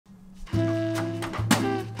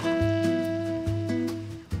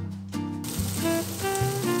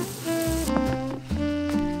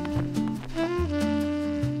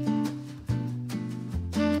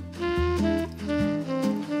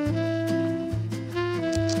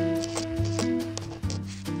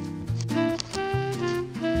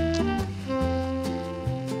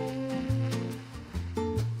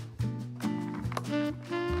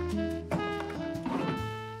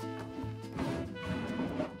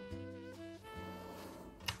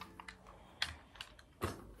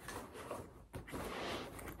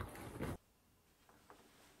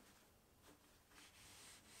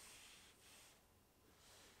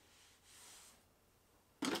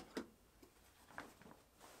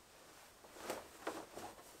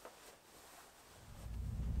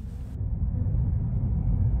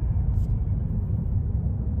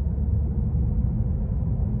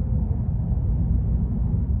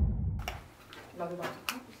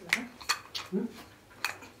쓸래? 응?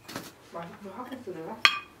 마스크를 하고 쓸래?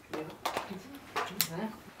 내가? 네?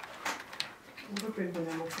 이거 빼고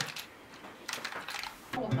내가 먹자.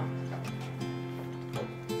 먹었다.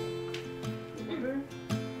 이거를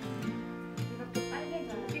이렇게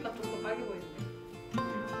빨개져요. 여기가 좀 더 빨개 보이는데.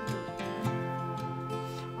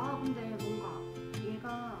 아 근데 뭔가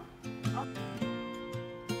얘가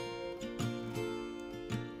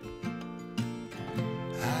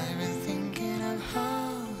I've been thinking of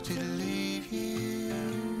how to leave you,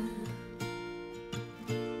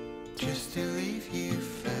 just to leave you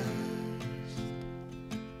first.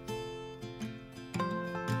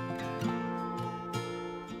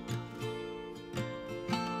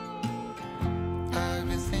 I've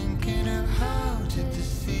been thinking of how to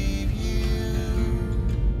deceive you,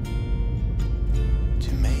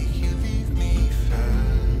 to make you leave me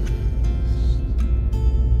first.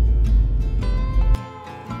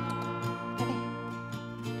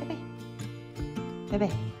 베베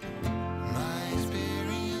My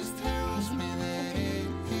experience tells me that it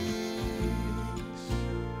is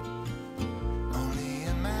only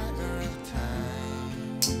a matter of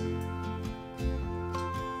time.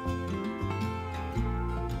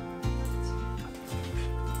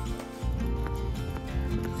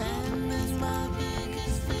 And it's my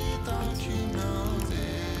biggest fear, don't you know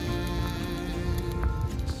this?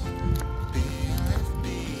 Being left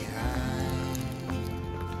behind.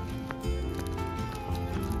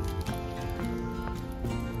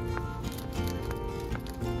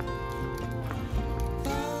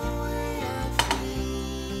 The way I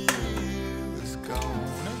feel is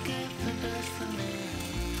gonna get the best of me.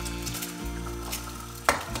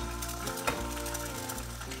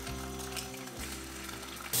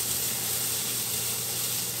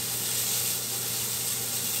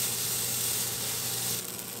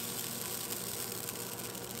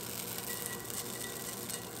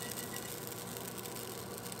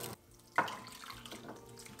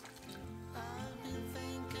 I've been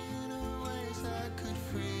thinking of ways I could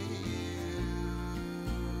free you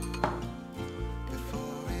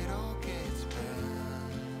before it all gets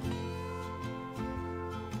burned.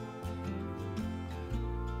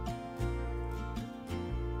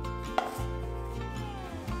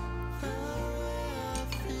 The way I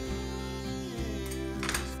feel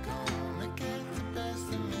is gonna get the best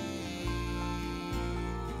of me.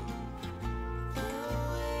 The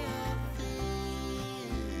way I feel,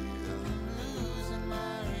 I'm losing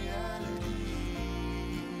my reality.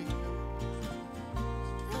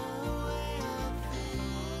 The way I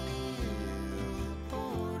feel,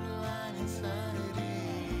 borderline insanity.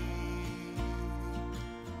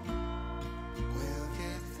 Will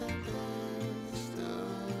get the best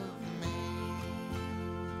of me.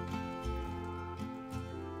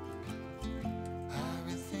 I've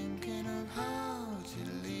been thinking of how to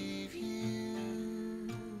leave you,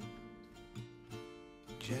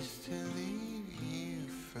 just to leave you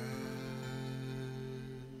first.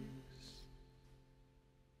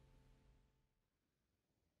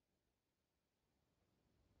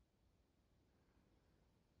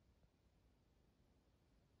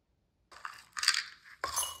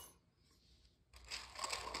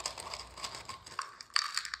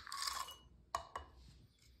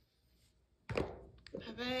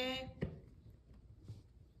 베베.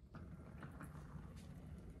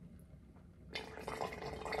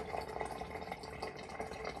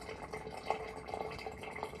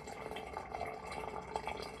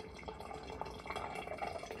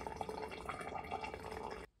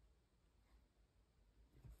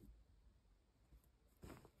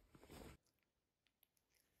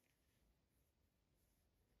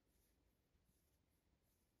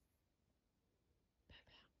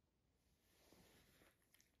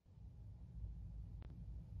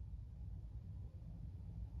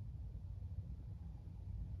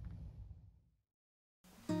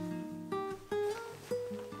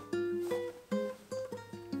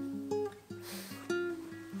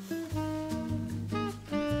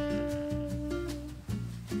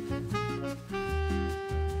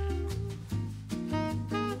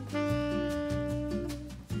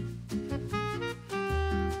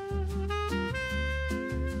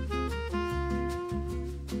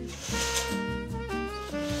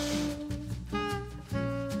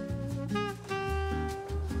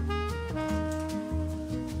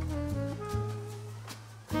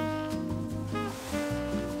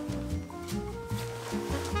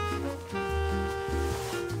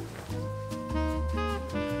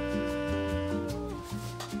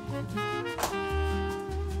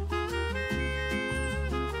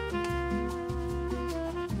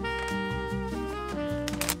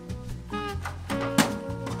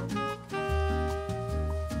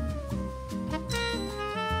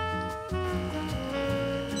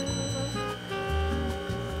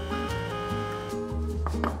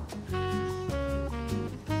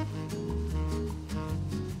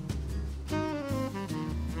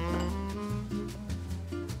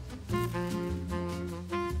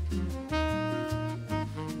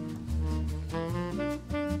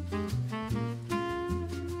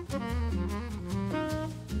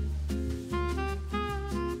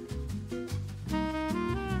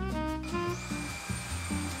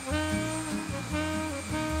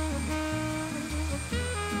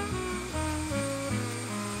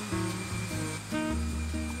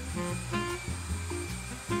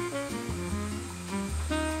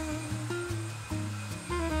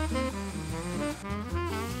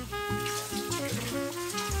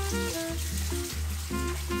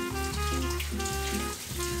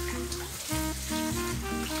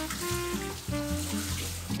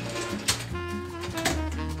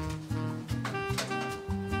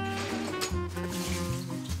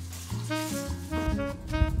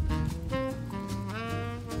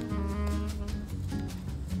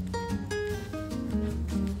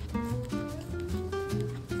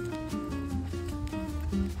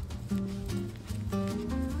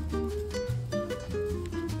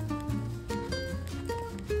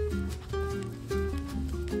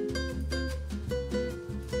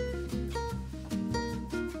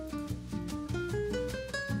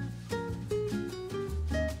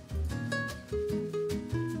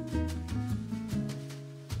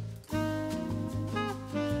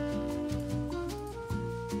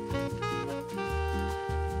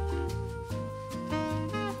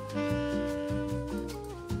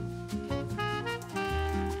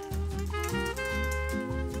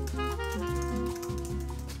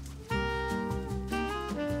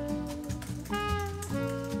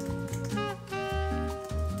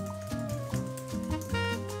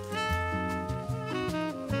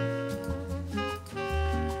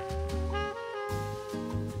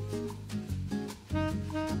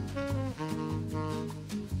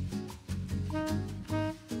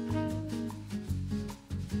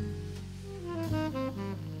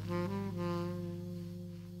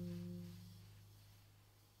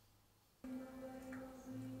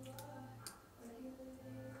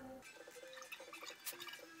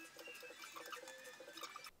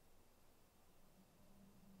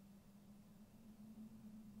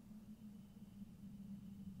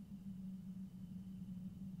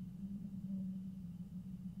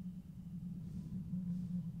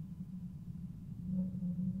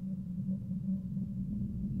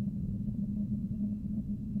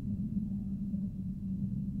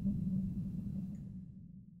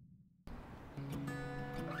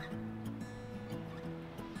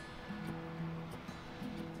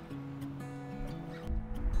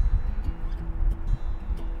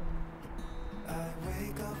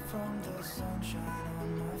 from the sunshine on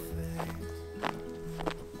my face.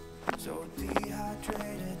 So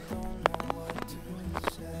dehydrated, don't know what to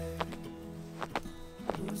say.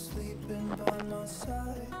 Who's sleeping by my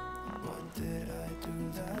side? What did I do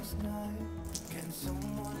last night? Can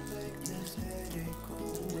someone take this headache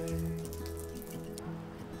away?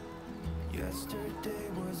 Yesterday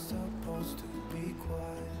was supposed to be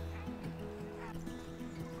quiet.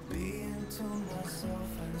 Being to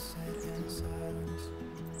myself and sit in silence.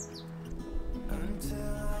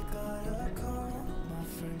 Until I got a call, my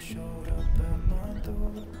friend showed up at my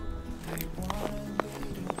door. They wanted me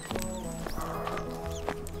to go out for a while.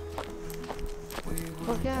 We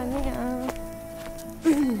were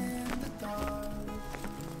in the dark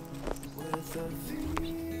with a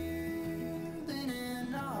feeling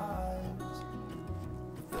in our eyes.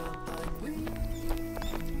 Felt like we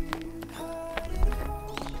had it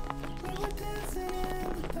all. We were dancing in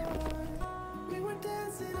the dark. We were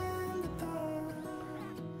dancing in the dark.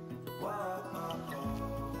 Wow, oh,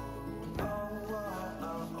 oh, oh,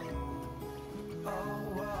 oh,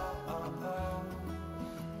 oh, oh, oh, oh.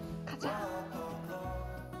 가자.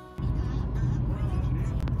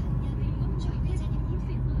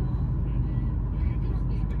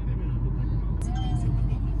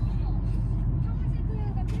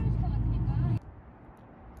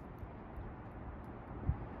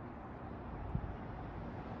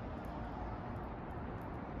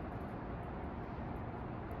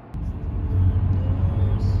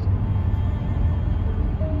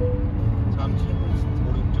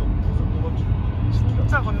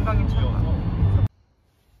 진짜 건강에 좋아.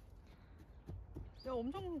 야,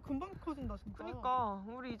 엄청 금방 커진다 진짜. 그니까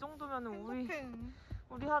우리 이 정도면은 행복해.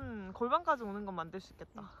 우리 한 골반까지 오는 건 만들 수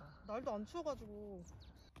있겠다. 날도 안 추워가지고.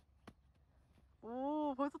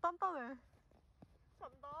 오, 벌써 단단해.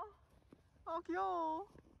 잔다. 아, 귀여워.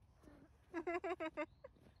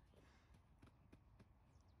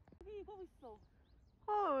 여기 이거 있어.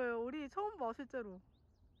 아, 왜 우리 처음 봐 실제로.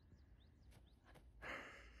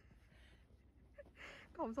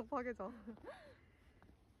 감성 파괴자.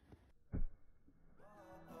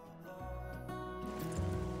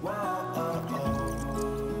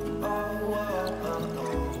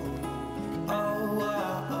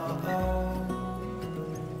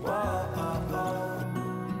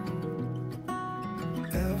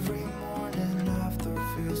 Every morning after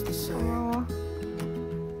feels the same.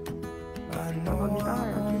 I know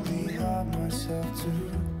I only have myself to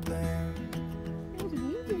blame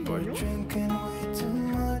for drinking way too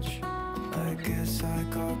much. I guess I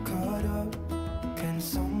got caught up. Can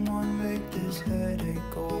someone make this headache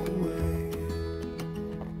go away?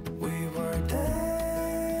 We were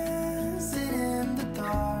dancing in the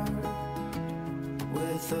dark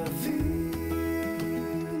with a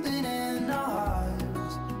feeling in our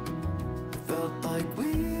eyes. Felt like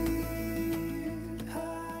we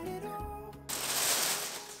had it all.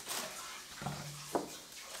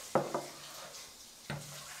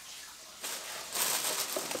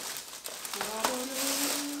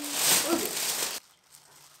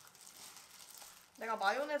 내가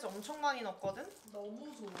마요네즈 엄청 많이 넣었거든?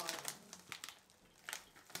 너무 좋아요.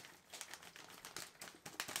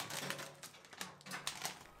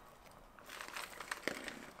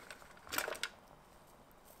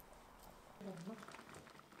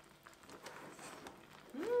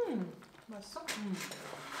 맛있어?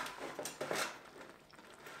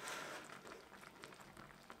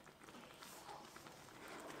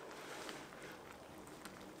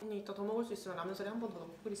 언니 이따 더 먹을 수 있으면 라면 사리 한 번 더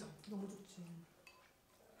넣고 끓이자. 너무 좋지.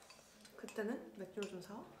 그때는 맥주를 좀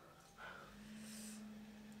사.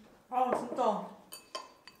 아, 진짜.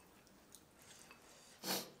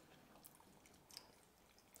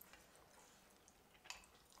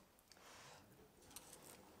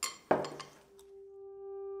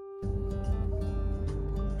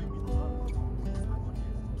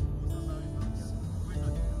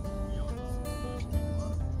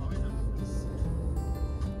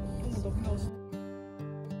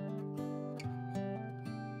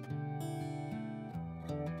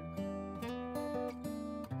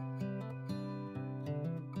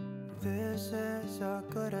 This is as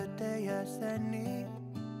good a day as any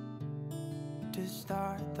to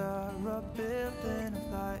start the rebuilding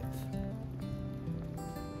of life.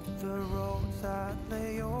 The roads that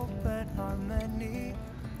lay open are many,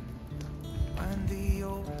 and the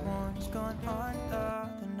old ones gone under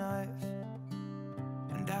the knife.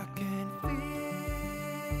 And I can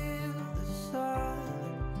feel the sun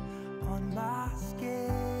on my skin,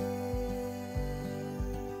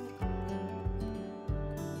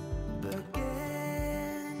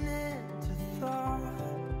 beginning to thaw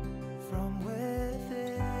from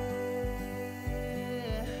within.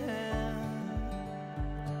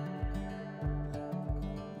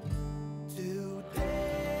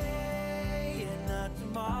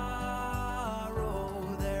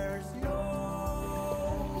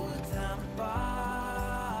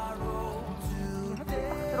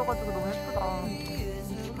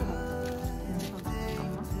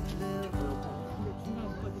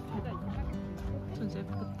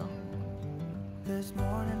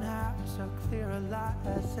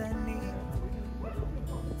 as any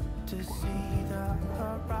to see the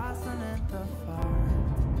horizon and the far.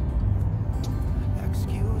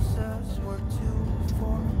 Excuses were two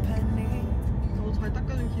for a penny, 너 잘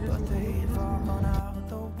닦여준 길에서 but they've all gone out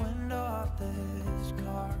the window of this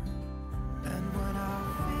car. And when I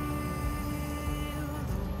feel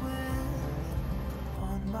the wind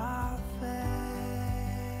on my face,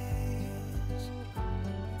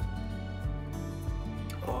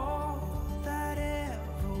 all that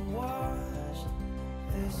ever was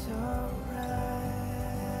is a race.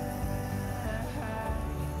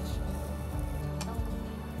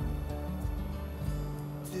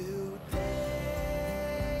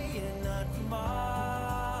 Today and not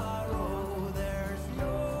tomorrow, there's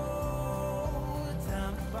no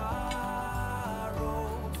time to borrow.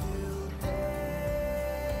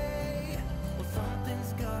 Today, well,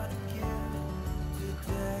 something's gotta give.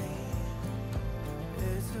 Today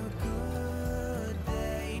is a good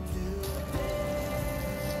day. Today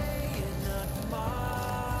and not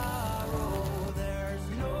tomorrow, there's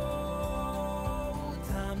no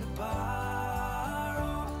time to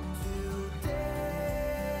borrow.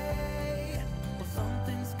 Today, well,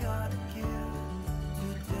 something's gotta give.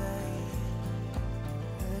 Today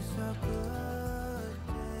is a good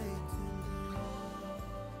day to live.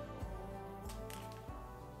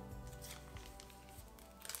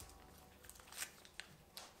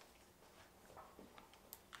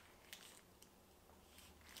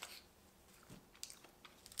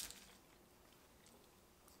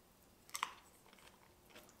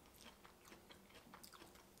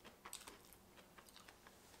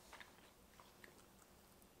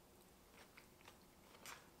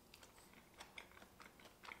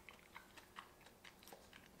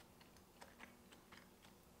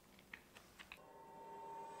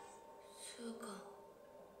 수가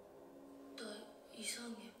나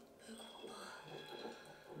이상해 배고파.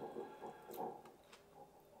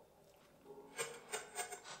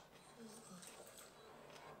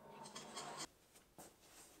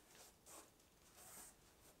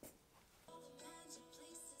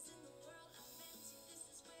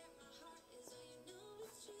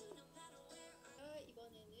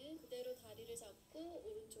 이번에는 그대로 다리를 잡고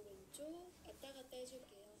오른쪽 왼쪽 왔다 갔다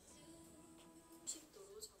해줄게요.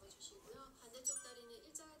 10도로 접어주시고요. 반대쪽 다리는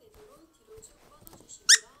일자가 되도록 뒤로 쭉 뻗어주세요.